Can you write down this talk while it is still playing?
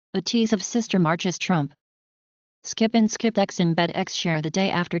A tease of sister marches Trump. Skip xEmbed xShare. The day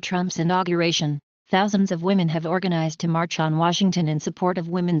after Trump's inauguration, thousands of women have organized to march on Washington in support of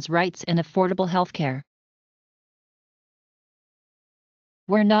women's rights and affordable health care.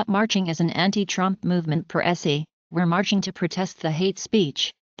 We're not marching as an anti-Trump movement per se, we're marching to protest the hate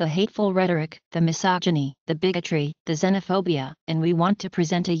speech, the hateful rhetoric, the misogyny, the bigotry, the xenophobia, and we want to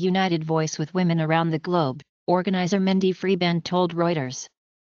present a united voice with women around the globe, organizer Mindy Freiband told Reuters.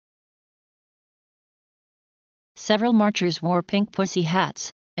 Several marchers wore pink pussy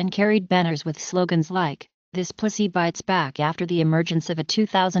hats, and carried banners with slogans like, "This pussy bites back," after the emergence of a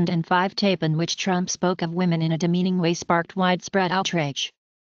 2005 tape in which Trump spoke of women in a demeaning way sparked widespread outrage.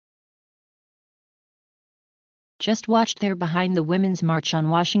 Just watch there behind the Women's March on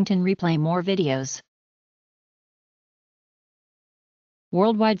Washington. Replay more videos.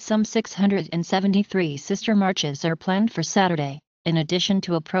 Worldwide, some 673 sister marches are planned for Saturday, in addition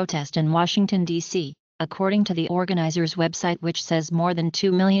to a protest in Washington, D.C., according to the organizer's website, which says more than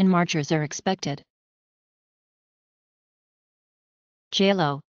 2 million marchers are expected.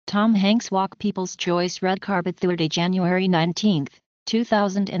 J.Lo, Tom Hanks walk People's Choice red carpet Thursday, January 19,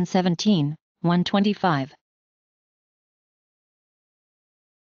 2017, 1:25.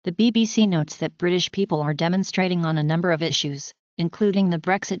 The BBC notes that British people are demonstrating on a number of issues, including the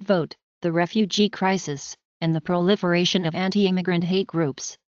Brexit vote, the refugee crisis, and the proliferation of anti-immigrant hate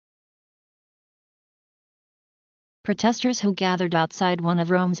groups. Protesters who gathered outside one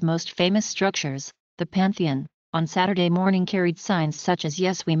of Rome's most famous structures, the Pantheon, on Saturday morning carried signs such as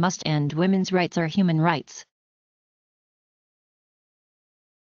 "Yes, we must end women's rights are human rights."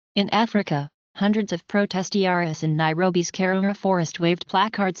 In Africa, hundreds of protesters in Nairobi's Karura forest waved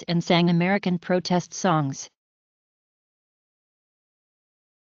placards and sang American protest songs.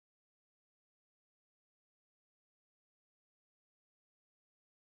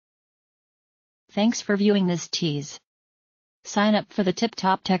 Thanks for viewing this tease. Sign up for the Tip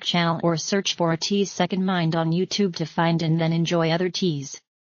Top Tech channel or search for a Tease Second Mind on YouTube to find and then enjoy other tease.